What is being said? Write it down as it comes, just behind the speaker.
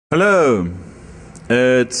Hello,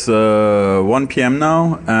 it's 1 p.m.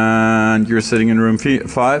 now and you're sitting in room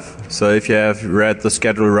 5. So if you have read the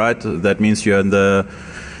schedule right, that means you're in the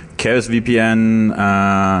ChaosVPN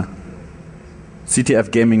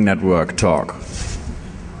CTF gaming network talk.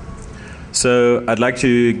 So I'd like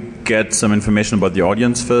to get some information about the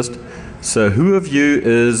audience first. So who of you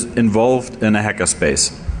is involved in a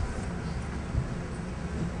hackerspace?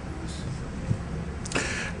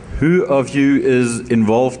 Who of you is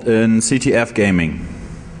involved in CTF gaming?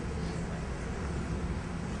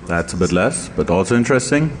 That's a bit less, but also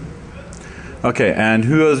interesting. Okay, and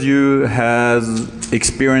who of you has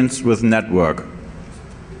experience with network?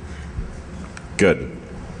 Good.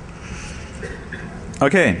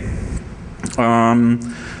 Okay.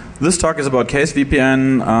 This talk is about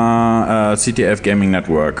ChaosVPN CTF gaming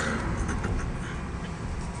network.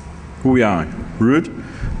 Who we are? Ryd.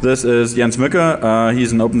 This is Jens Mücker.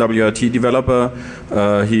 He's an OpenWRT developer.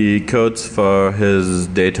 He codes for his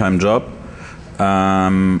daytime job.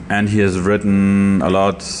 And he has written a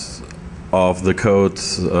lot of the code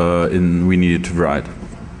we needed to write.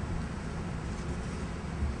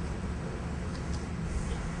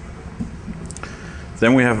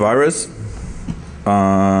 Then we have Vyrus.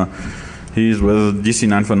 He's with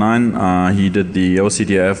DC949. He did the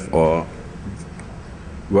OCTF or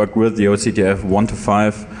worked with the OCTF 1 to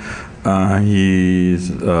 5. He's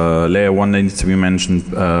layer 1 needs to be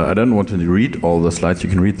mentioned. I don't want to read all the slides. You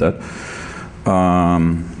can read that.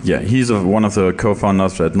 Yeah, he's one of the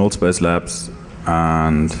co-founders at Nullspace Labs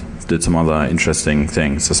and did some other interesting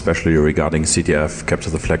things, especially regarding CTF, capture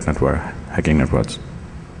the flag network, hacking networks.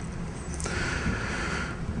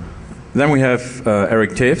 Then we have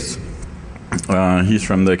CTFs. He's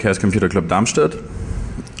from the Chaos Computer Club Darmstadt.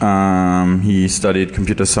 He studied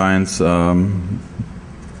computer science.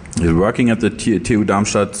 He's working at the TU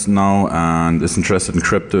Darmstadt now and is interested in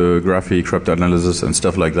cryptography, cryptanalysis, and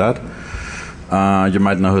stuff like that. You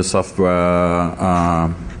might know his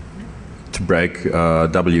software to break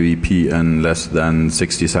WEP in less than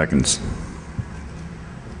 60 seconds.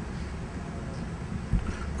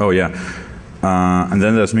 Oh yeah. And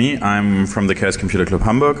then there's me. I'm from the Chaos Computer Club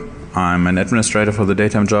Hamburg. I'm an administrator for the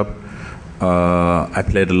daytime job. I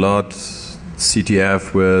played a lot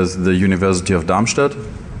CTF with the University of Darmstadt.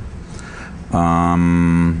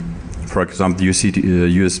 For example, the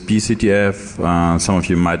USB CTF. Some of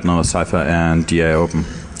you might know Cypher and DA Open.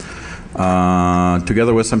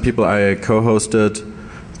 Together with some people, I co-hosted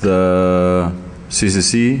the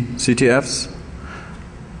CCC CTFs.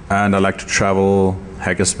 And I like to travel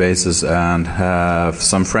hackerspaces and have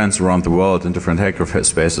some friends around the world in different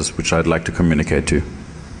hackerspaces which I'd like to communicate to.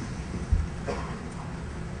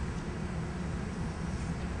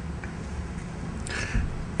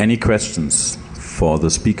 Any questions for the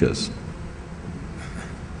speakers?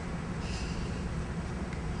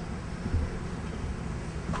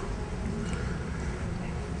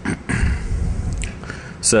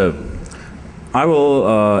 So, I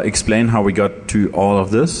will explain how we got to all of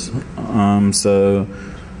this. So,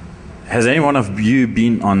 has any one of you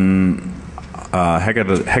been on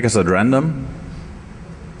Hackers at Random?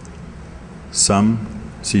 Some?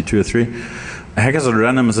 See 2 or 3? Hackers at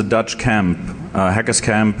Random is a Dutch camp, hackers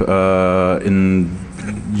camp in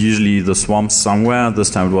usually the swamps somewhere. This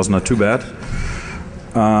time it was not too bad.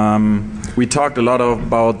 We talked a lot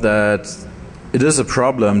about that. It is a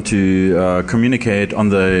problem to communicate on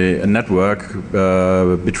the network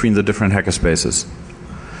between the different hackerspaces.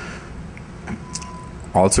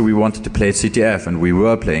 Also, we wanted to play CTF, and we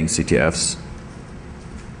were playing CTFs.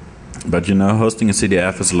 But you know, hosting a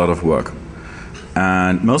CTF is a lot of work.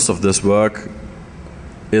 And most of this work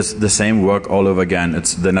is the same work all over again.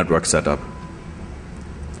 It's the network setup.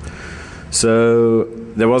 So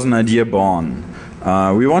there was an idea born.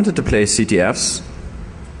 We wanted to play CTFs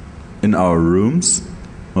in our rooms.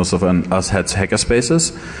 Most of us had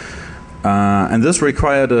hackerspaces. And this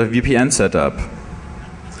required a VPN setup.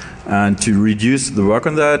 And to reduce the work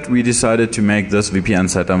on that, we decided to make this VPN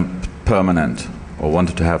setup permanent, or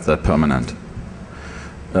wanted to have that permanent.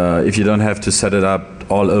 If you don't have to set it up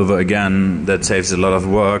all over again, that saves a lot of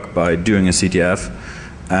work by doing a CTF.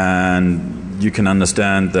 And you can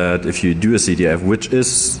understand that if you do a CTF, which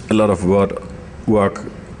is a lot of work,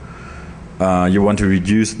 you want to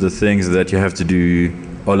reduce the things that you have to do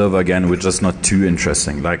all over again, which is not too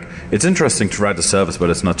interesting. Like, it's interesting to write a service, but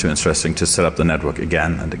it's not too interesting to set up the network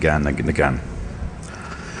again and again and again.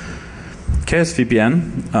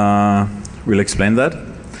 ChaosVPN, we'll explain that.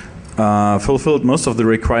 Fulfilled most of the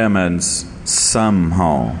requirements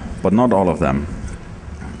somehow, but not all of them.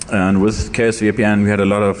 And with ChaosVPN, we had a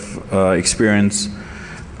lot of experience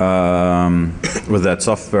with that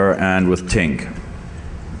software and with Tink.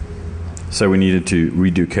 So we needed to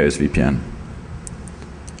redo ChaosVPN.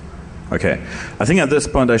 Okay, I think at this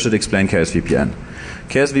point I should explain ChaosVPN.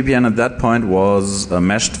 ChaosVPN at that point was a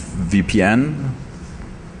meshed VPN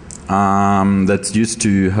that's used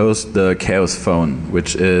to host the Chaos phone,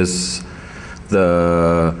 which is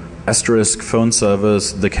the asterisk phone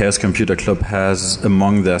service the Chaos Computer Club has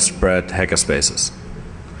among their spread hackerspaces.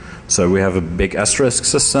 So we have a big asterisk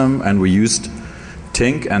system, and we used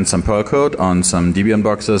Tink and some Perl code on some Debian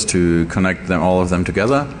boxes to connect them, all of them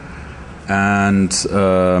together, and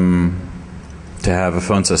to have a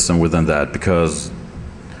phone system within that, because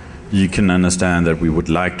you can understand that we would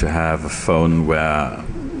like to have a phone where,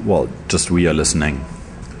 well, just we are listening.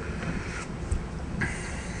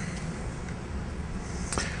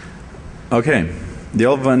 Okay, the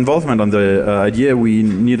involvement on the idea, we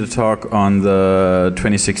need to talk on the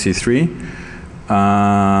 2063.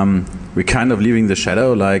 We're kind of leaving the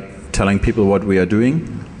shadow, like telling people what we are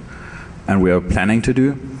doing and we are planning to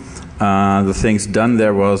do. The things done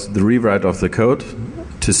there was the rewrite of the code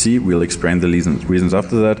to see. We'll explain the reasons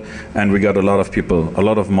after that. And we got a lot of people, a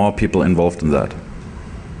lot of more people involved in that.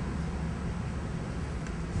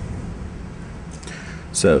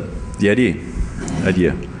 So, the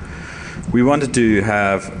idea. We wanted to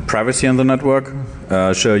have privacy on the network.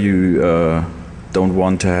 Sure, you don't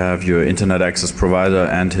want to have your internet access provider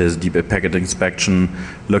and his deep packet inspection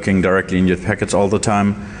looking directly in your packets all the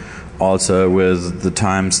time. Also with the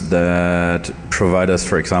times that providers,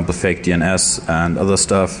 for example, fake DNS and other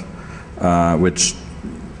stuff, which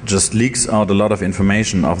just leaks out a lot of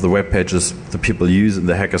information of the web pages the people use in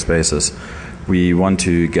the hackerspaces. We want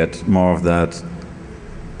to get more of that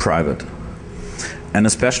private. And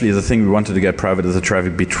especially the thing we wanted to get private is the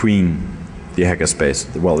traffic between the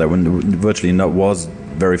hackerspace. Well, there virtually was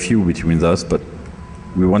very few between those, but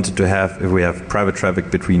we wanted to have, if we have private traffic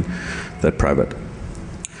between, that private.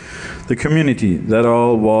 The community, that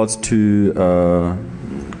all was to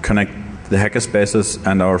connect the hackerspaces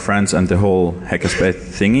and our friends and the whole hackerspace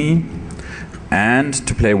thingy, and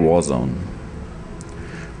to play Warzone.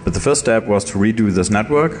 But the first step was to redo this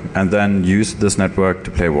network and then use this network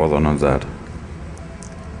to play Warzone on that.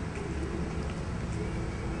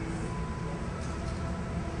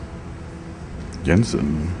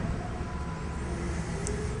 Jensen.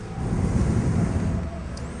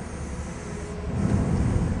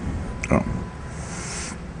 Oh.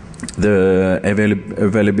 The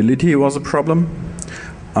availability was a problem.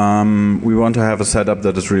 We want to have a setup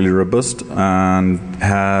that is really robust and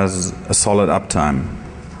has a solid uptime.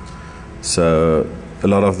 So a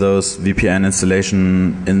lot of those VPN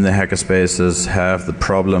installation in the hackerspaces have the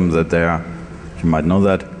problem that they are, you might know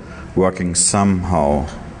that, working somehow.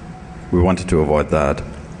 We wanted to avoid that.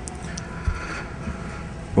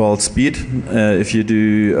 Well, speed, if you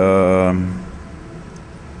do,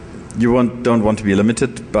 don't want to be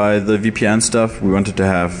limited by the VPN stuff. We wanted to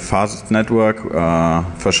have fast network.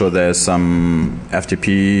 For sure there is some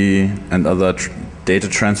FTP and other data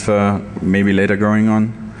transfer maybe later going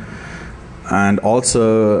on. And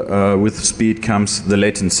also with speed comes the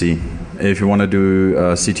latency. If you want to do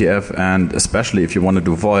CTF, and especially if you want to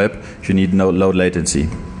do VoIP, you need no low latency.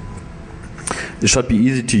 It should be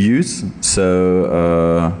easy to use,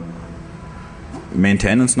 so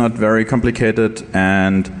maintenance not very complicated,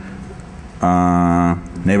 and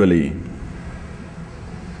neighborly.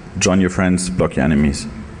 Join your friends, block your enemies.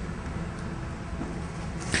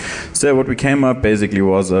 So what we came up basically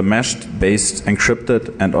was a meshed-based,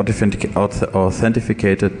 encrypted and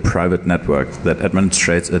authenticated private network that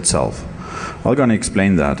administrates itself. I'm going to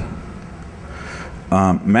explain that.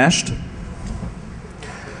 Meshed.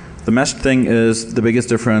 The meshed thing is the biggest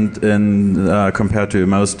difference in compared to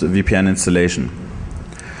most VPN installation.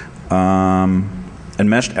 In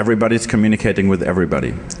meshed, everybody's communicating with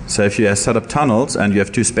everybody. So if you set up tunnels and you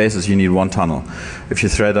have two spaces, you need one tunnel. If you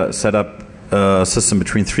set up a system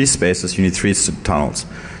between three spaces, you need three tunnels.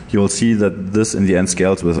 You will see that this in the end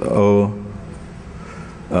scales with O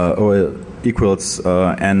equals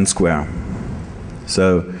n square.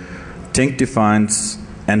 So Tink defines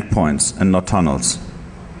endpoints and not tunnels.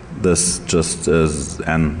 This just is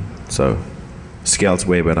n, so scales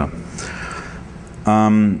way better.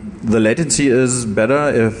 The latency is better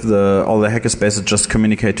if all the hackerspaces just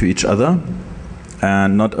communicate to each other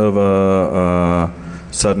and not over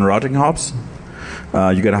certain routing hops.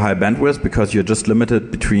 You get a high bandwidth because you're just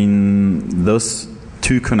limited between those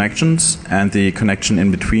two connections and the connection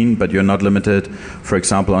in between, but you're not limited, for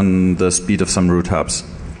example, on the speed of some root hubs.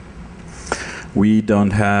 We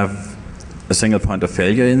don't have a single point of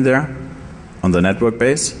failure in there on the network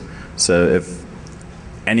base. So if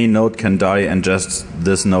any node can die and just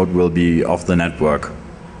this node will be off the network,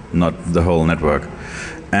 not the whole network.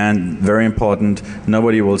 And very important,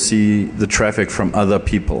 nobody will see the traffic from other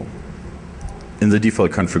people in the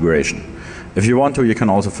default configuration. If you want to, you can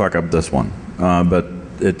also fuck up this one, but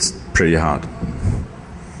it's pretty hard.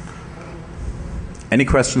 Any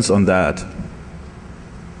questions on that?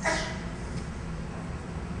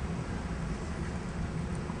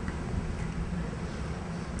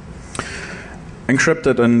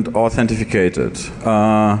 Encrypted and authenticated.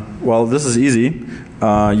 Well, this is easy.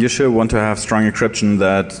 You should want to have strong encryption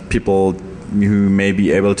that people who may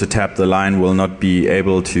be able to tap the line will not be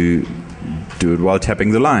able to do it while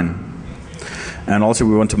tapping the line. And also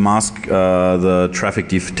we want to mask the traffic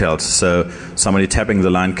details, so somebody tapping the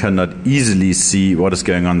line cannot easily see what is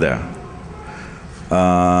going on there.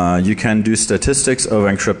 You can do statistics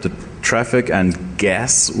over encrypted traffic and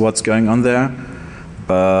guess what's going on there,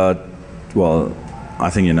 but, well, I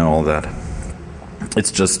think you know all that.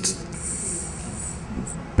 It's just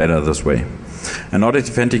better this way. And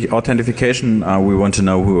authentication, we want to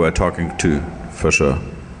know who we're talking to, for sure.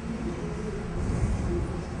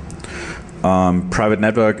 Private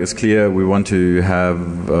network is clear. We want to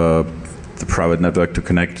have the private network to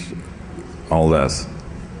connect all this.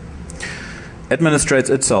 Administrates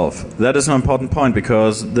itself. That is an important point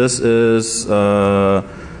because this is the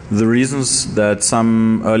reasons that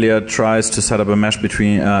some earlier tries to set up a mesh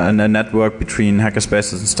between a network between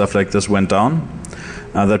hackerspaces and stuff like this went down.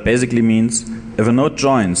 That basically means if a node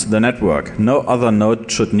joins the network, no other node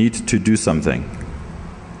should need to do something.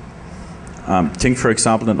 Think, for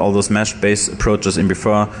example, that all those mesh-based approaches in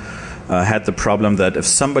before had the problem that if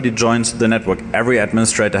somebody joins the network, every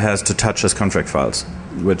administrator has to touch his config files,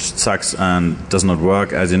 which sucks and does not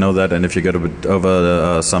work, as you know that. And if you get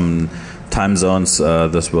over some time zones,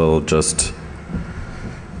 this will just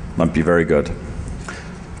not be very good.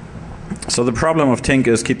 So the problem of Tink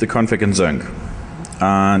is keep the config in sync.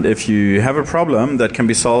 And if you have a problem that can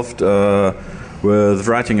be solved with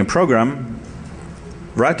writing a program,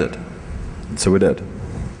 write it. So we did.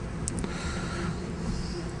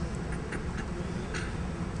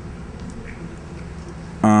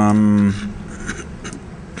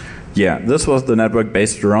 Yeah, this was the network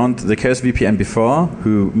based around the ChaosVPN before,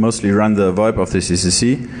 who mostly run the VoIP of the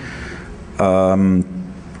CCC.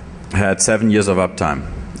 Had 7 years of uptime.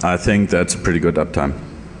 I think that's a pretty good uptime.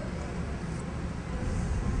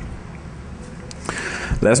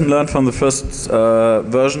 Lesson learned from the first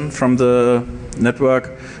version from the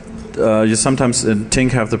network. You sometimes in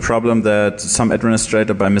Tink have the problem that some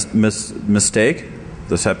administrator by mistake,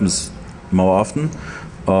 this happens more often,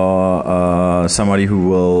 or somebody who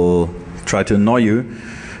will try to annoy you,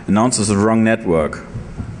 announces the wrong network.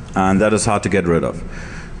 And that is hard to get rid of.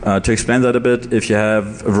 To explain that a bit, if you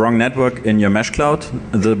have a wrong network in your mesh cloud,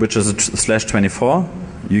 which is a /24,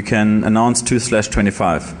 you can announce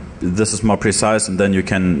 2/25. This is more precise, and then you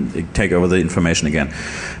can take over the information again.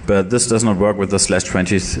 But this does not work with the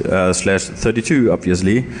 /32,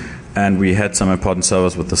 obviously, and we had some important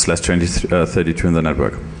servers with the /32 in the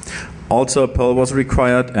network. Also, Perl was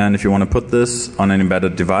required, and if you want to put this on an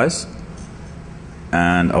embedded device,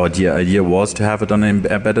 and our idea was to have it on an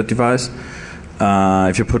embedded device,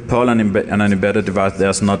 if you put Perl on an embedded device,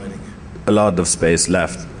 there's not a lot of space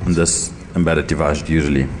left on this embedded device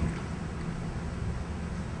usually.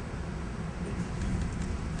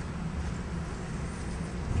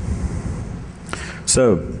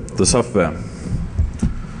 So, the software.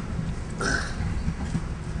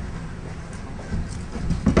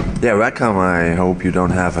 Yeah, welcome. I hope you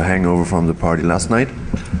don't have a hangover from the party last night.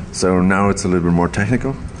 So now it's a little bit more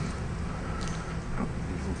technical.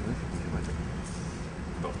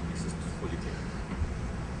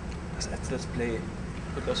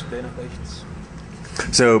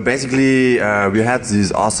 So basically, we had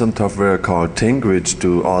this awesome software called Tink, which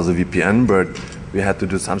do all the VPN, but we had to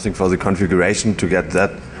do something for the configuration to get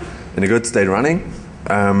that in a good state running.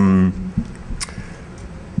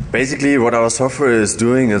 Basically, what our software is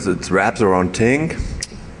doing is it wraps around Tink,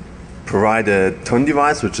 provide a TON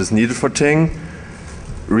device, which is needed for Tink,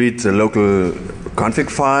 reads a local config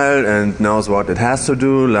file and knows what it has to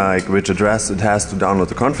do, like which address it has to download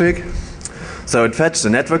the config. So it fetches the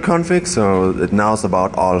network config, so it knows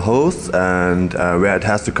about all hosts and where it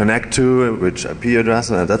has to connect to, which IP address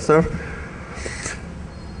and that stuff.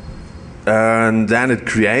 And then it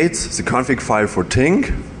creates the config file for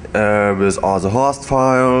Tink with all the host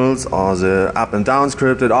files, all the up and down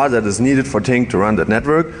scripted, all that is needed for Tink to run that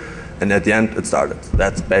network. And at the end, it started.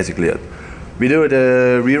 That's basically it. We do it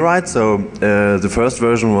rewrite, so the first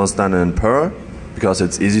version was done in Perl because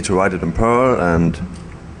it's easy to write it in Perl and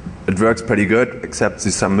it works pretty good, except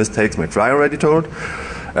there's some mistakes McFly already told.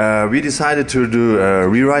 We decided to do a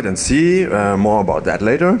rewrite and see more about that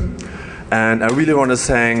later. And I really want to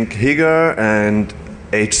thank Higer and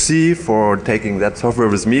HC for taking that software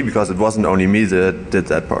with me, because it wasn't only me that did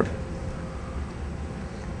that part.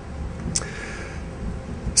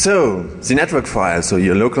 So, the network file. So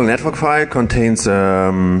your local network file contains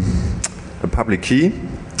a public key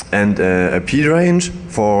and a P range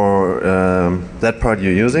for that part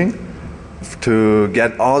you're using. To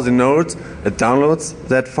get all the nodes, it downloads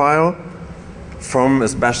that file from a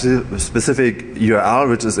specific URL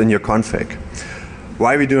which is in your config.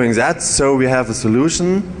 Why are we doing that? So we have a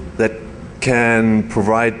solution that can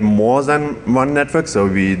provide more than one network. So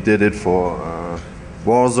we did it for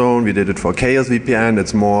Warzone, we did it for ChaosVPN,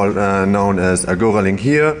 it's more known as Agora Link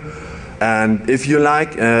here. And if you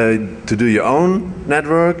like to do your own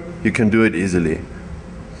network, you can do it easily.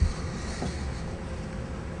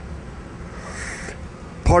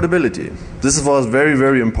 Portability. This was very,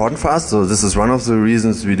 very important for us, so this is one of the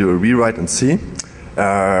reasons we do a rewrite in C.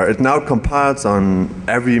 It now compiles on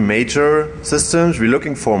every major systems. We're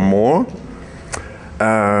looking for more.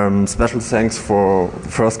 Special thanks for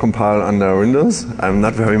first compile under Windows. I'm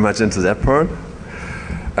not very much into that part.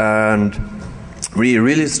 And we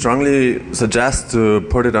really strongly suggest to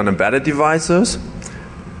put it on embedded devices.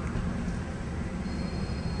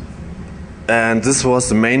 And this was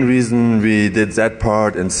the main reason we did that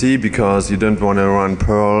part in C, because you don't want to run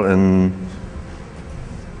Perl on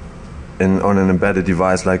an embedded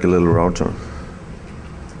device like a little router.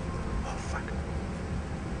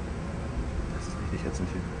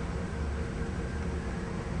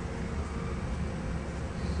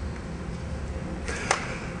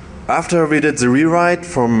 After we did the rewrite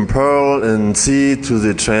from Perl in C to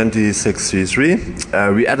the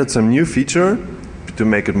 2633, we added some new feature to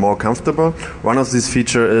make it more comfortable. One of these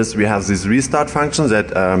features is we have this restart function that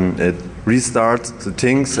it restarts the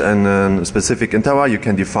things in a specific interval you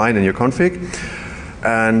can define in your config.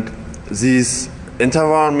 And this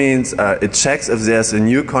interval means it checks if there's a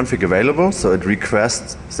new config available, so it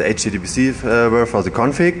requests the HTTP server for the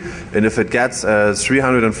config, and if it gets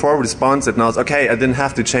 304 response, it knows, okay, I didn't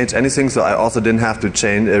have to change anything, so I also didn't have to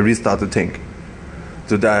restart the thing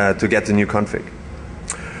to get the new config.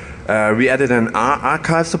 We added an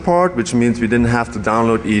archive support, which means we didn't have to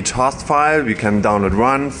download each host file. We can download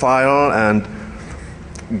one file and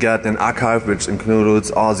get an archive which includes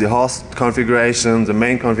all the host configuration, the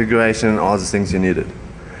main configuration, all the things you needed.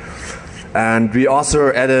 And we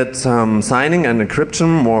also added some signing and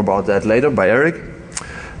encryption, more about that later by Eric,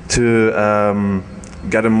 to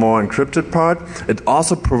get a more encrypted part. It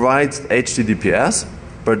also provides HTTPS,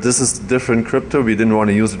 but this is different crypto. We didn't want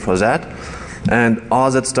to use it for that. And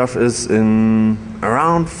all that stuff is in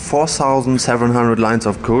around 4,700 lines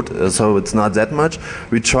of code, so it's not that much.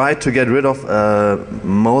 We tried to get rid of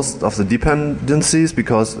most of the dependencies,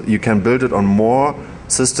 because you can build it on more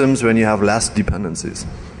systems when you have less dependencies.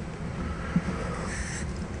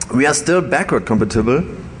 We are still backward compatible,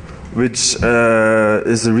 which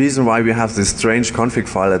is the reason why we have this strange config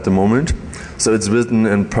file at the moment. So it's written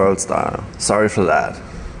in Perl style. Sorry for that.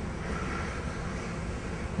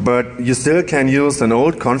 But you still can use an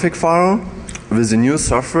old config file with the new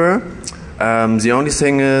software. The only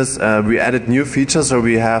thing is we added new features, so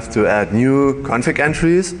we have to add new config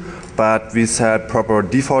entries, but we set proper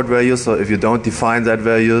default values, so if you don't define that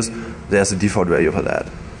values, there's a default value for that.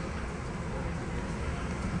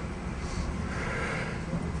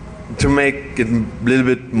 To make it a little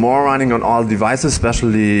bit more running on all devices,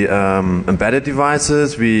 especially embedded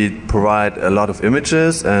devices, we provide a lot of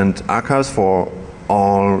images and archives for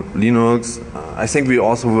all Linux. I think we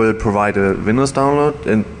also will provide a Windows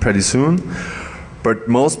download pretty soon. But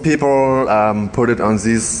most people put it on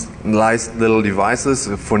these nice little devices,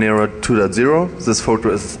 Phonero 2.0. This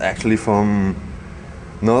photo is actually from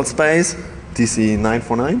null space,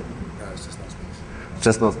 DC949. No, it's just null space.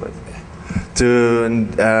 Just null space.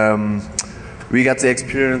 We got the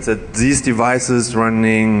experience that these devices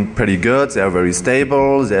running pretty good. They are very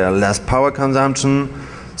stable. They are less power consumption.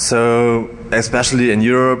 So especially in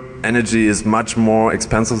Europe, energy is much more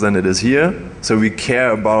expensive than it is here. So we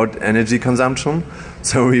care about energy consumption.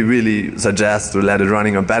 So we really suggest to let it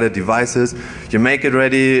running on better devices. You make it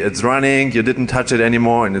ready, it's running, you didn't touch it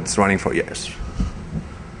anymore, and it's running for years.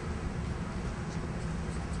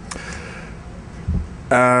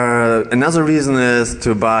 Another reason is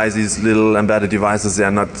to buy these little embedded devices. They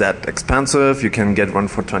are not that expensive. You can get one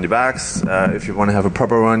for 20 bucks. If you want to have a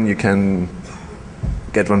proper one, you can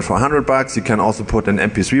get one for 100 bucks. You can also put an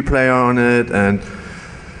MP3 player on it, and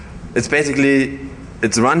it's basically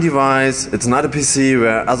it's a run device. It's not a PC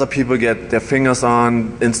where other people get their fingers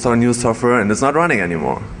on, install new software, and it's not running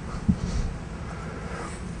anymore.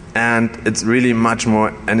 And it's really much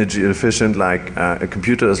more energy efficient. Like a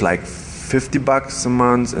computer is like $50 a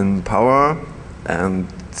month in power, and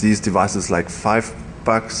these devices like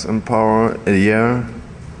 $5 in power a year.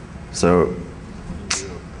 So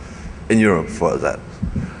in Europe for that.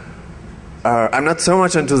 I'm not so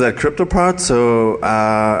much into that crypto part, so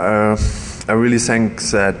I really thank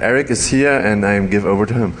that Eric is here, and I give over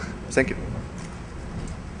to him. Thank you.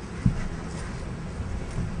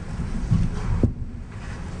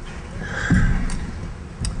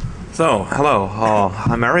 So, hello,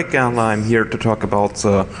 I'm Eric, and I'm here to talk about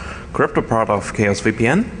the crypto part of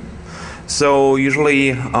ChaosVPN. So,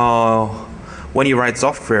 usually, when you write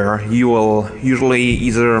software, you will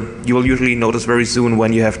usually notice very soon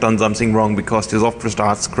when you have done something wrong, because the software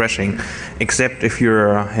starts crashing. Except if you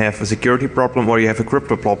have a security problem or you have a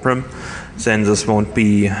crypto problem, then this won't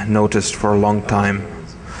be noticed for a long time.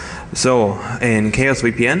 So, in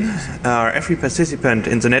ChaosVPN, every participant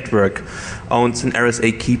in the network owns an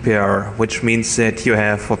RSA key pair, which means that you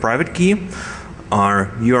have a private key, or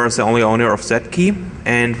you are the only owner of that key,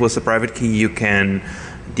 and with the private key you can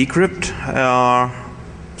decrypt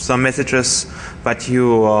some messages, but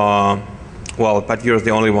you're the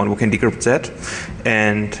only one who can decrypt that,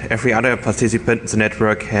 and every other participant in the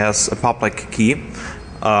network has a public key,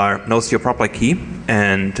 knows your public key,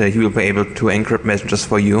 and he will be able to encrypt messages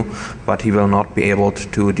for you, but he will not be able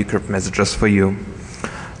to decrypt messages for you.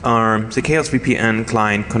 The ChaosVPN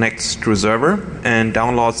client connects to a server and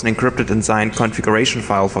downloads an encrypted and signed configuration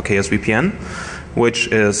file for ChaosVPN, which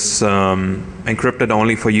is encrypted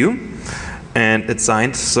only for you, and it's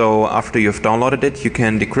signed, so after you've downloaded it you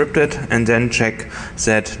can decrypt it and then check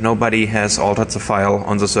that nobody has altered the file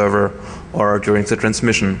on the server or during the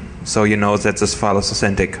transmission, so you know that this file is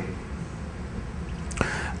authentic.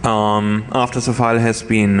 After the file has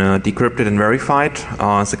been decrypted and verified,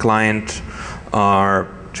 the client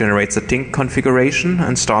generates a Tink configuration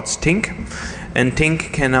and starts Tink, and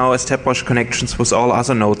Tink can now establish connections with all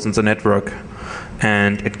other nodes in the network,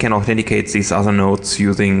 and it can authenticate these other nodes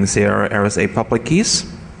using their RSA public keys.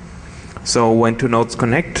 So when two nodes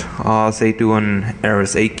connect, they do an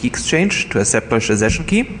RSA key exchange to establish a session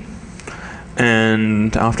key,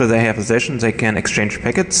 and after they have a session they can exchange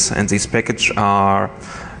packets, and these packets are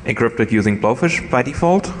encrypted using Blowfish by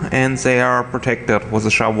default, and they are protected with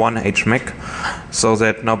a SHA-1 HMAC so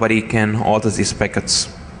that nobody can alter these packets.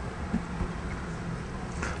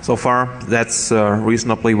 So far, that's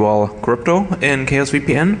reasonably well crypto in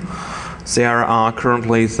ChaosVPN. There are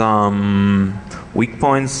currently some weak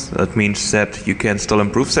points. That means that you can still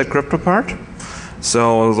improve that crypto part.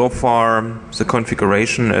 So far, the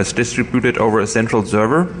configuration is distributed over a central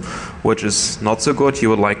server, which is not so good.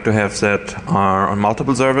 You would like to have that on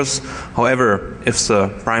multiple servers. However, if the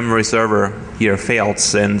primary server here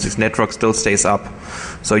fails, then this network still stays up.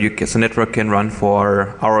 So the network can run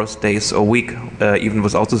for hours, days, or week, even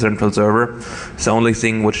without the central server. The only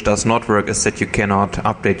thing which does not work is that you cannot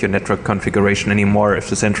update your network configuration anymore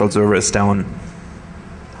if the central server is down.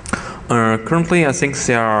 Currently, I think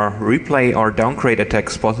there are replay or downgrade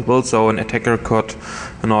attacks possible, so an attacker could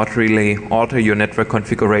not really alter your network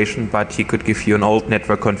configuration, but he could give you an old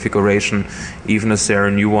network configuration, even if there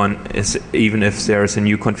is a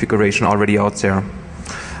new configuration already out there.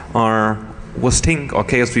 With Tink or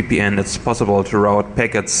ChaosVPN, it's possible to route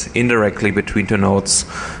packets indirectly between two nodes.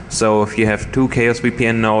 So if you have two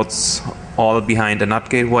ChaosVPN nodes all behind a NAT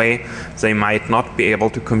gateway, they might not be able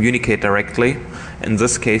to communicate directly. In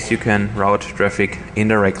this case, you can route traffic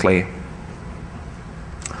indirectly.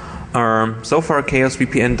 So far,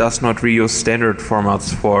 ChaosVPN does not reuse standard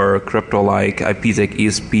formats for crypto like IPsec,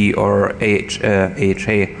 ESP, or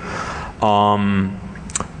AHA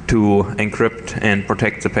to encrypt and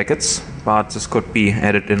protect the packets, but this could be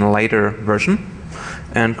added in a later version.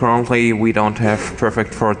 And currently, we don't have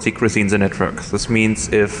perfect forward secrecy in the network. This means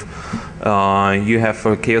if you have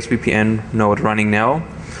a ChaosVPN node running now,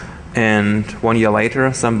 and 1 year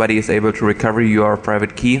later somebody is able to recover your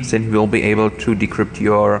private key, then he will be able to decrypt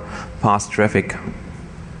your past traffic.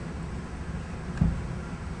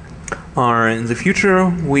 In the future,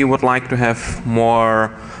 we would like to have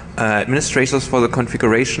more administrators for the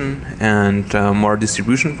configuration and more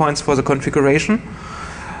distribution points for the configuration.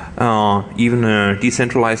 Even a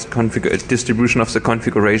decentralized distribution of the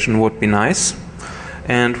configuration would be nice.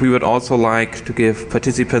 And we would also like to give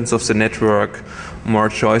participants of the network more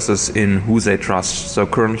choices in who they trust. So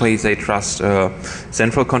currently they trust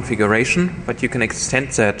central configuration, but you can extend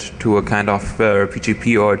that to a kind of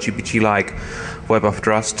PGP or GPG-like web of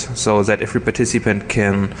trust, so that every participant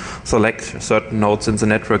can select certain nodes in the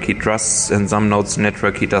network he trusts and some nodes in the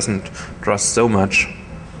network he doesn't trust so much.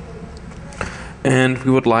 And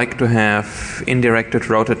we would like to have indirected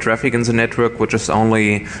routed traffic in the network, which is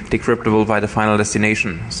only decryptable by the final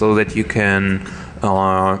destination, so that you can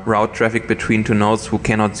route traffic between two nodes who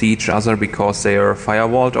cannot see each other because they are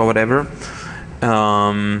firewalled or whatever,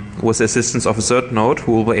 with the assistance of a third node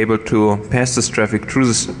who will be able to pass this traffic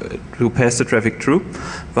through,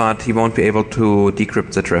 but he won't be able to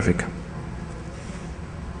decrypt the traffic.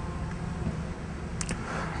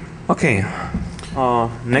 Okay.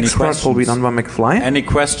 Next part will be done by McFly. Any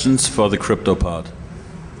questions for the crypto part? You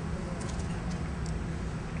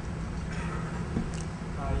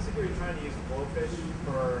said you were trying to use Blowfish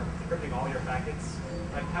for encrypting all your packets.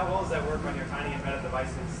 Like, how well does that work on your tiny embedded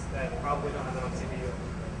devices that probably don't have enough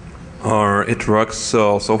CPU? It works,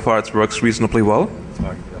 so far it works reasonably well.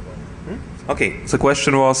 Okay, the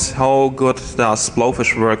question was, how good does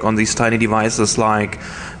Blowfish work on these tiny devices like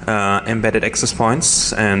embedded access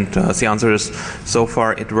points? And the answer is, so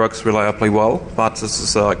far it works reliably well, but this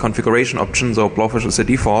is a configuration option, so Blowfish is a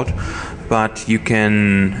default, but you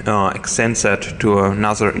can extend that to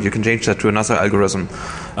another, you can change that to another algorithm.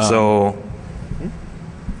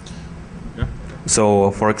 So,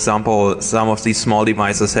 for example, some of these small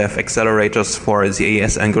devices have accelerators for the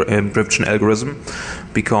AES encryption algorithm,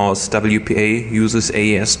 because WPA uses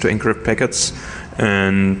AES to encrypt packets,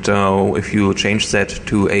 and if you change that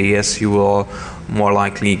to AES, you will more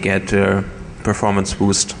likely get a performance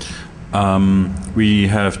boost. We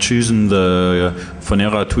have chosen the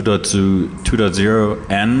Fonera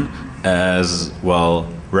 2.0N as, well,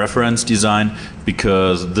 reference design,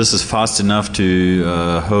 because this is fast enough to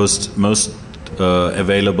host most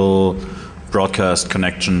available broadcast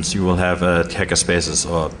connections you will have at hackerspaces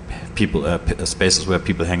or people spaces where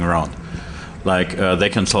people hang around. Like they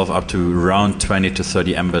can solve up to around 20 to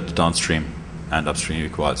 30 Mbit downstream and upstream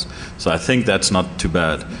equals. So I think that's not too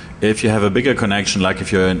bad. If you have a bigger connection, like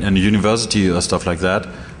if you're in a university or stuff like that,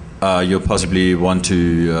 you'll possibly want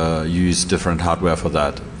to use different hardware for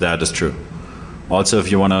that. That is true. Also, if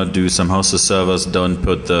you want to do some hosted servers, don't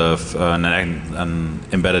put an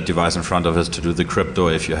embedded device in front of it to do the crypto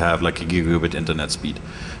if you have like a gigabit internet speed.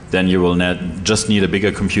 Then you will just need a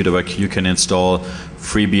bigger computer where you can install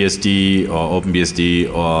FreeBSD or OpenBSD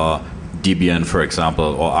or Debian, for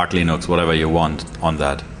example, or Arch Linux, whatever you want on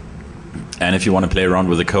that. And if you want to play around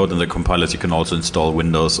with the code and the compilers, you can also install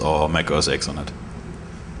Windows or Mac OS X on it.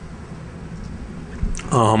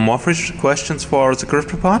 More questions for the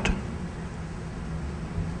crypto part?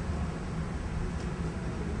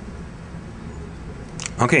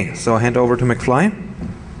 Okay, so hand over to McFly.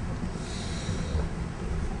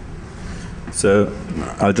 So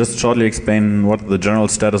I'll just shortly explain what the general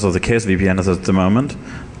status of the ChaosVPN is at the moment.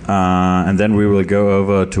 And then we will go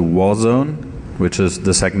over to Warzone, which is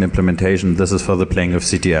the second implementation. This is for the playing of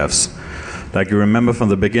CTFs. Like you remember from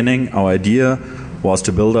the beginning, our idea was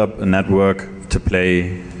to build up a network to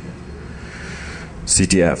play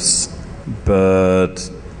CTFs.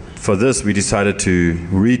 But for this, we decided to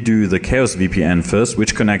redo the ChaosVPN first,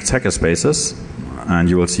 which connects hackerspaces, and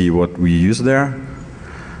you will see what we use there.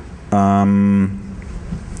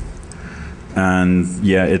 And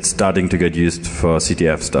yeah, it's starting to get used for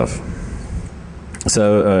CTF stuff.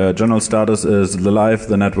 So general status is live,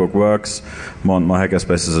 the network works, more and more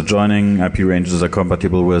hackerspaces are joining, IP ranges are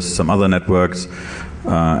compatible with some other networks,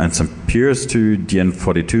 and some peers to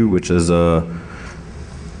DN42, which is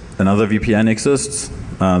another VPN exists.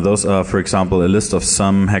 Those are, for example, a list of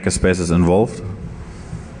some hackerspaces involved.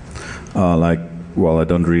 I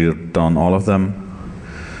don't read it down all of them.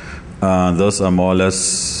 Those are more or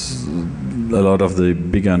less a lot of the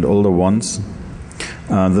bigger and older ones.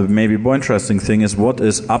 The maybe more interesting thing is what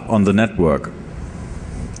is up on the network.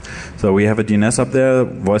 So we have a DNS up there,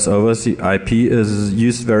 voice over IP is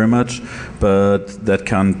used very much, but that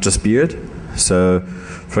can't just be it. So,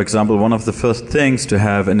 for example, one of the first things to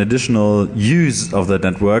have an additional use of that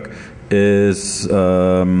network is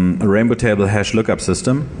a rainbow table hash lookup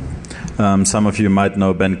system. Some of you might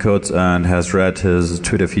know Ben Coates and has read his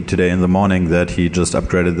Twitter feed today in the morning that he just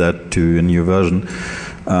upgraded that to a new version.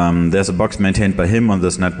 There's a box maintained by him on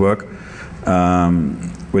this network,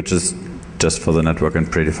 which is just for the network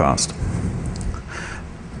and pretty fast.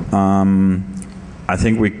 I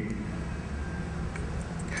think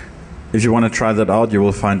if you want to try that out, you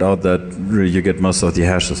will find out that you get most of the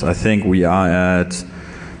hashes. I think we are at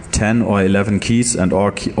 10 or 11 keys, and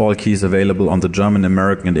all keys available on the German,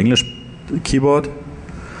 American, and English keyboard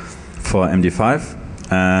for MD5,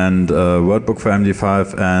 and a wordbook for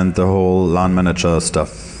MD5, and the whole LAN manager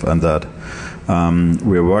stuff stuff and that.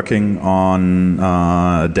 We're working on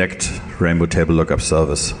a decked Rainbow table lookup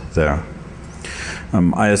service there.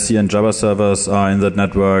 ISC and Java servers are in that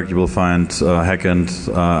network. You will find Hackend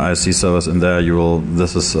ISC servers in there.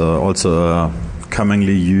 This is also a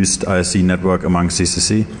commonly used ISC network among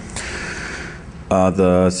CCC.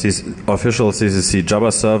 The official CCC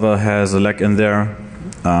Java server has a leg in there.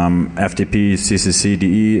 FTP CCC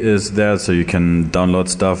DE is there, so you can download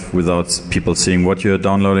stuff without people seeing what you're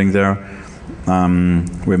downloading there.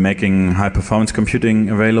 We're making high performance computing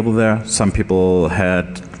available there. Some people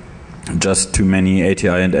had just too many ATI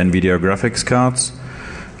and NVIDIA graphics cards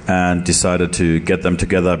and decided to get them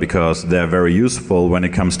together because they're very useful when it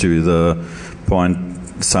comes to the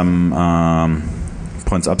some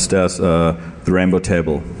points upstairs, the Rainbow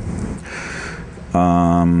table.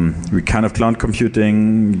 We kind of cloud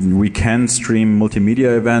computing. We can stream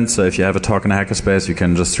multimedia events. So if you have a talk in a hackerspace, you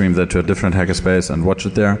can just stream that to a different hackerspace and watch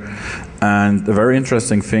it there. And the very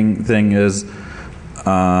interesting thing is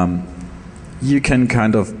you can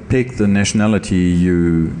kind of pick the nationality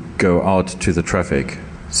you go out to the traffic.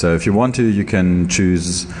 So if you want to, you can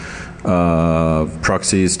choose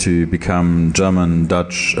proxies to become German,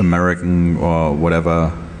 Dutch, American, or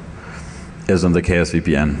whatever is on the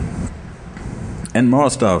ChaosVPN. And more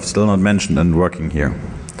stuff still not mentioned and working here.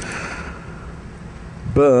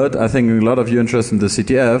 But I think a lot of you are interested in the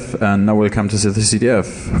CTF, and now we'll come to the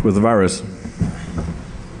CTF with the virus.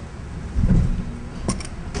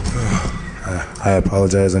 I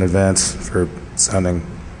apologize in advance for sounding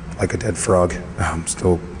like a dead frog.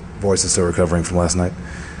 Voice is still recovering from last night.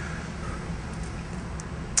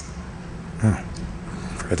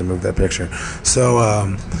 Forgot to move that picture. So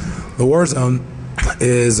the Warzone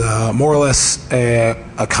is more or less a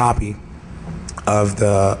copy of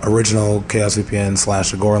the original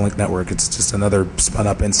ChaosVPN/AgoraLink network. It's just another spun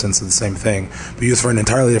up instance of the same thing, but used for an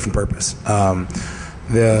entirely different purpose.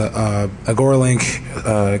 The AgoraLink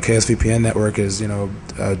ChaosVPN network is,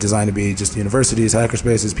 designed to be just universities,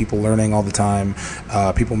 hackerspaces, people learning all the time,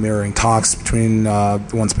 people mirroring talks between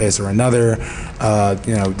one space or another.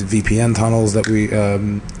 The VPN tunnels that we,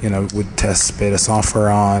 would test beta software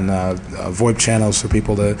on, VoIP channels for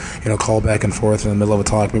people to, call back and forth in the middle of a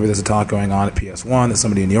talk. Maybe there's a talk going on at PS1 that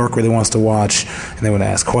somebody in New York really wants to watch, and they want to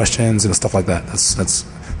ask questions and stuff like that. That's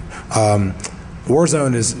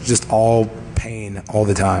Warzone is just all pain all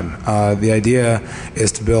the time. The idea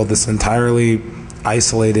is to build this entirely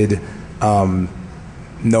isolated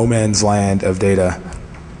no man's land of data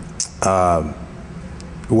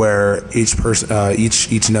where each person,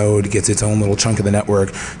 each node gets its own little chunk of the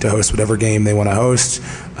network to host whatever game they want to host.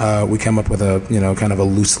 We come up with a kind of a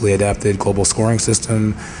loosely adapted global scoring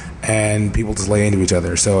system, and people just lay into each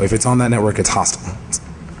other. So if it's on that network, it's hostile.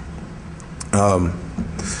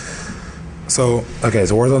 So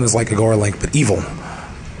Warzone is like AgoraLink, but evil.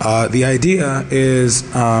 The idea is,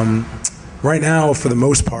 right now, for the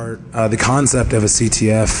most part, the concept of a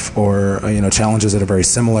CTF or challenges that are very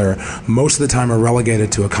similar, most of the time are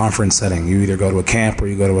relegated to a conference setting. You either go to a camp or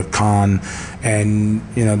you go to a con, and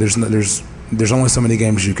there's only so many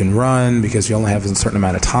games you can run because you only have a certain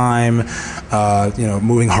amount of time.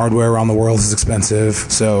 Moving hardware around the world is expensive,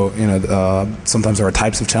 so sometimes there are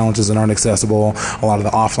types of challenges that aren't accessible. A lot of the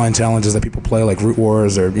offline challenges that people play, like Root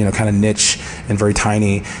Wars, are kind of niche and very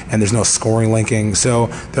tiny, and there's no scoring linking. So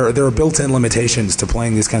there are built-in limitations to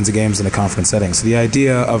playing these kinds of games in a conference setting. So the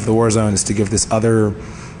idea of the Warzone is to give this other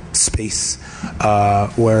space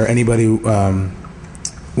where anybody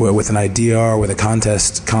with an idea or with a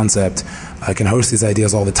contest concept can host these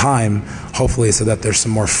ideas all the time, hopefully so that there's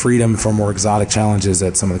some more freedom for more exotic challenges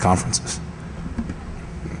at some of the conferences.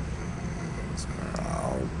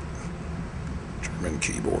 German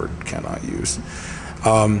keyboard cannot use.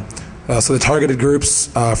 So the targeted groups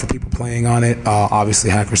for people playing on it, obviously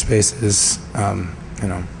hackerspaces,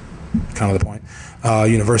 kind of the point.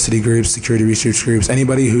 University groups, security research groups,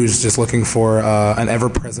 anybody who's just looking for an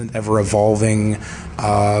ever-present, ever-evolving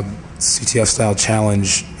CTF-style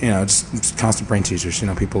challenge, just constant brain teasers,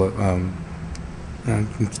 people that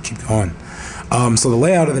keep going. So the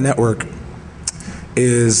layout of the network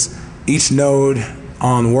is each node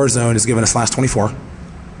on Warzone is given a /24,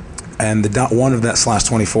 and the .1 of that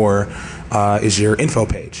 /24 is your info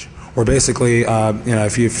page. Or basically,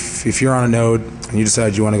 if you're on a node and you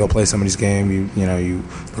decide you want to go play somebody's game, you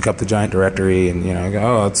look up the giant directory and you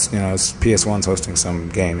go, it's PS1's hosting some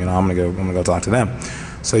game. I'm gonna go talk to them.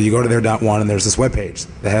 So you go to their .1 and there's this web page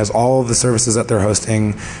that has all of the services that they're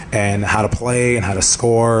hosting and how to play and how to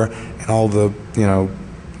score and all the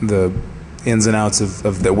the ins and outs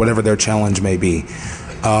of whatever their challenge may be.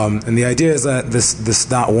 And the idea is that this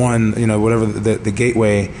 .1, whatever the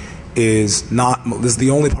gateway is the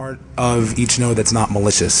only part of each node that's not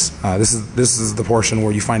malicious. This is the portion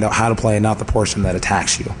where you find out how to play, not the portion that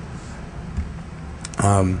attacks you.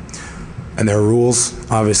 And there are rules,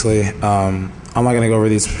 obviously. I'm not going to go over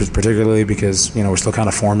these particularly because we're still kind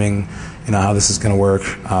of forming how this is going to work.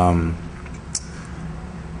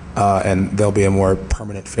 And there'll be a more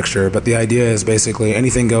permanent fixture. But the idea is basically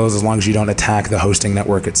anything goes as long as you don't attack the hosting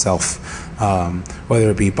network itself. Whether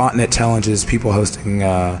it be botnet challenges, people hosting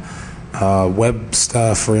web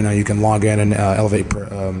stuff, or you can log in and elevate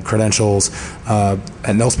credentials.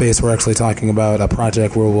 At NullSpace, we're actually talking about a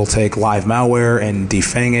project where we'll take live malware and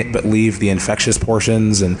defang it, but leave the infectious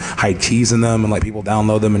portions and hide keys in them and let people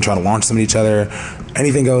download them and try to launch them at each other.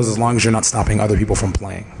 Anything goes as long as you're not stopping other people from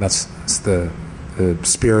playing. That's the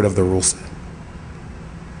spirit of the rule set.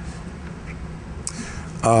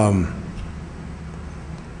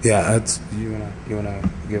 Yeah, that's you wanna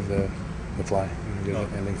give the fly. You wanna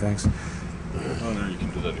give the ending thanks. Oh no, you can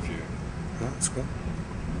do that if you. No, that's cool.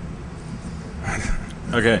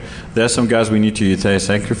 Okay, there's some guys we need to say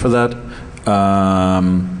thank you for that.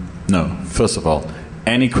 No, first of all,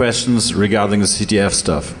 any questions regarding the CTF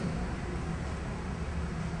stuff?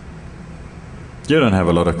 You don't have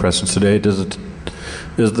a lot of questions today,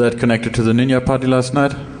 is that connected to the Ninja party last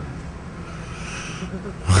night?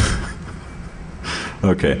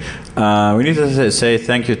 Okay. We need to say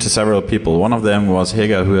thank you to several people. One of them was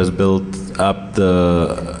Hega, who has built up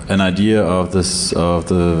an idea of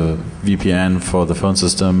the VPN for the phone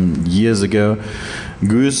system years ago.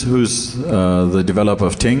 Goose, who's the developer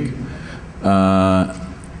of Ting.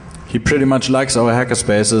 He pretty much likes our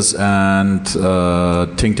hackerspaces, and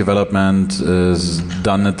Ting development is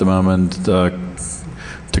done at the moment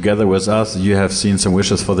together with us. You have seen some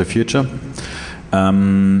wishes for the future.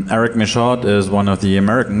 Eric Michaud is one of the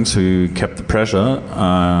Americans who kept the pressure,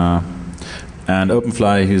 and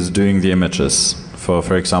OpenFly, who's doing the images,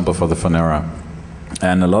 for example, for the Fonera.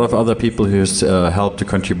 And a lot of other people who helped to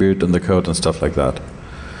contribute in the code and stuff like that.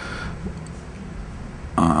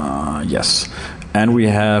 Yes. And we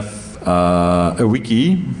have a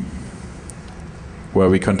wiki where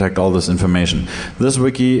we contact all this information. This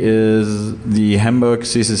wiki is the Hamburg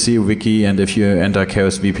CCC wiki, and if you enter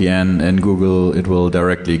ChaosVPN in Google, it will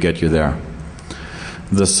directly get you there.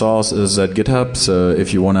 The source is at GitHub, so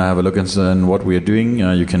if you want to have a look in what we are doing,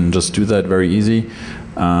 you can just do that very easy.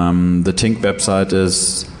 The Tink website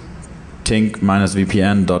is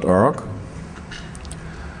tink-vpn.org.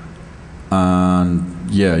 And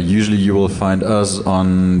yeah, usually you will find us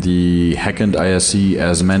on the Hackend IRC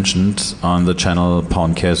as mentioned on the channel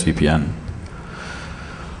 #ChaosVPN.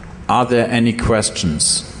 Are there any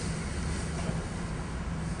questions?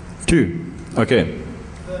 2. Okay.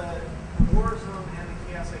 The Warzone and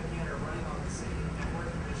the ChaosVPN are running on the same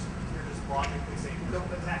network. You're just logically saying,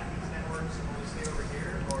 don't attack these networks, only stay over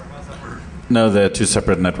here, or how's that work? No, they're 2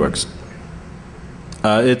 separate networks.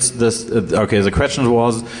 It's this. Okay, the question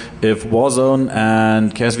was if Warzone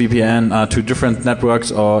and ChaosVPN are 2 different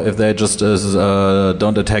networks, or if they just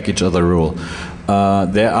don't attack each other rule.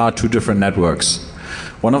 There are 2 different networks.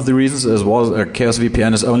 One of the reasons is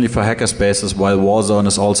ChaosVPN is only for hackerspaces, while Warzone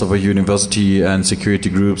is also for university and security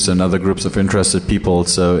groups and other groups of interested people.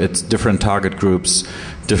 So it's different target groups,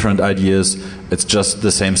 different ideas. It's just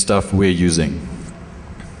the same stuff we're using.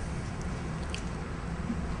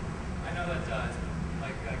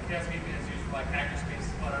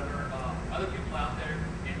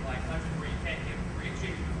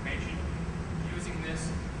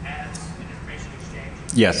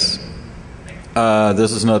 Yes.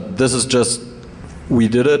 This is just, we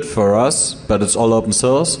did it for us, but it's all open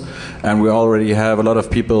source, and we already have a lot of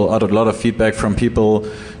feedback from people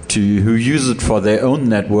who use it for their own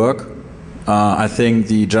network. I think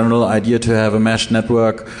the general idea to have a mesh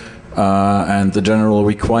network and the general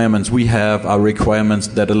requirements we have are requirements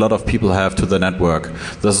that a lot of people have to the network.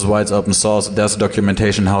 This is why it's open source. There's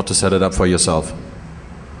documentation how to set it up for yourself.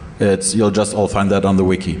 You'll just all find that on the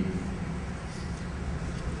wiki.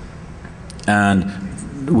 And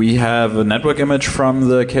we have a network image from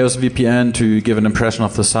the ChaosVPN to give an impression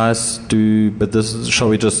of the size. Shall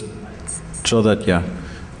we just show that? Yeah.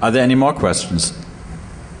 Are there any more questions?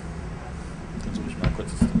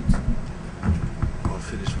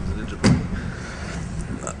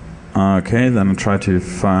 Okay, then I'll try to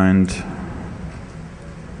find.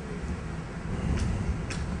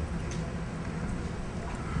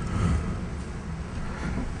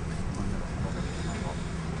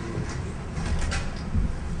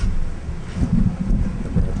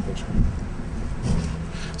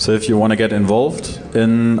 So So if you want to get involved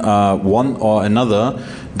in one or another,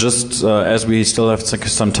 just as we still have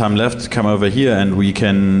some time left, come over here and we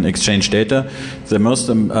can exchange data. The most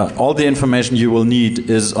all the information you will need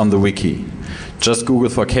is on the wiki. Just Google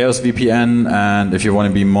for ChaosVPN, and if you want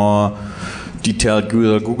to be more detailed,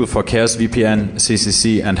 Google for ChaosVPN,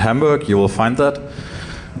 CCC, and Hamburg. You will find that.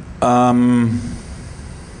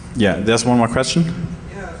 Yeah, there's one more question.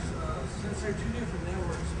 Yes, since there are two different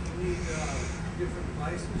networks, do you need different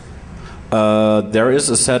devices? There is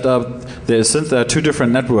a setup. Since there are two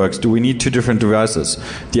different networks, do we need two different devices?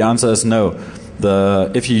 The answer is no.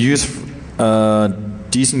 If you use a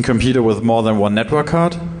decent computer with more than one network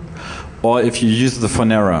card, or if you use the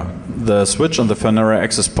Fonera, the switch on the Fonera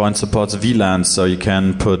access point supports VLANs, so you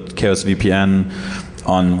can put ChaosVPN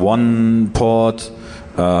on one port,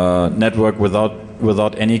 network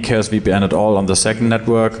without any ChaosVPN at all on the second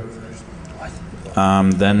network.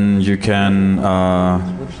 Then you can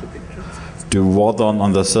do Warzone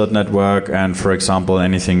on the third network, and for example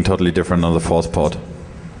anything totally different on the fourth port.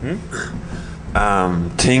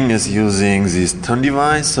 Ting is using this TON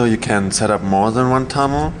device, so you can set up more than one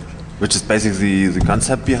tunnel, which is basically the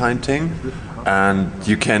concept behind Ting. And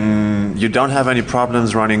you don't have any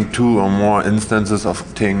problems running 2 or more instances of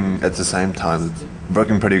Ting at the same time. It's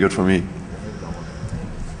working pretty good for me.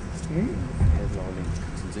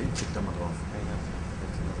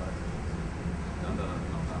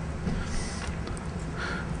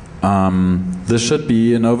 This should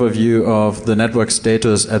be an overview of the network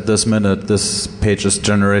status at this minute. This page is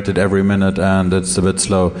generated every minute and it's a bit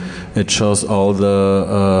slow. It shows all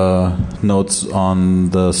the nodes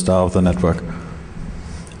on the star of the network.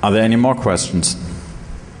 Are there any more questions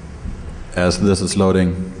as this is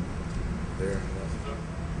loading? We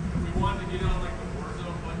wanted to get on like the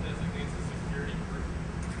Warzone, what designates a security group?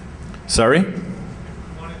 Sorry? If we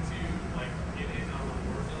wanted to like get in on the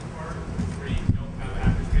Warzone part, where you don't have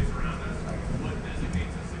active space around us, what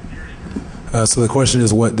designates a security group? So the question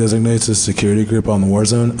is, what designates a security group on the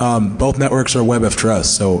Warzone? Both networks are Web of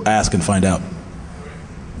Trust, so ask and find out.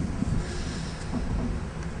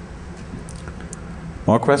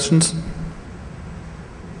 More questions?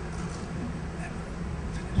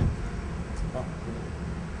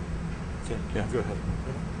 Yeah, go ahead.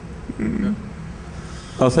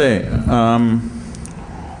 Okay.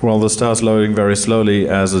 Well, the star is loading very slowly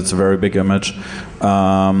as it's a very big image.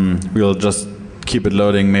 We'll just keep it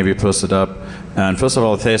loading, maybe post it up. And first of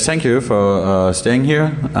all, thank you for staying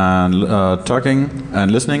here and talking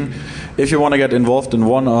and listening. If you want to get involved in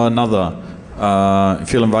one or another,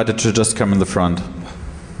 feel invited to just come in the front.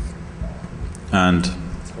 And,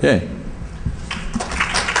 yay.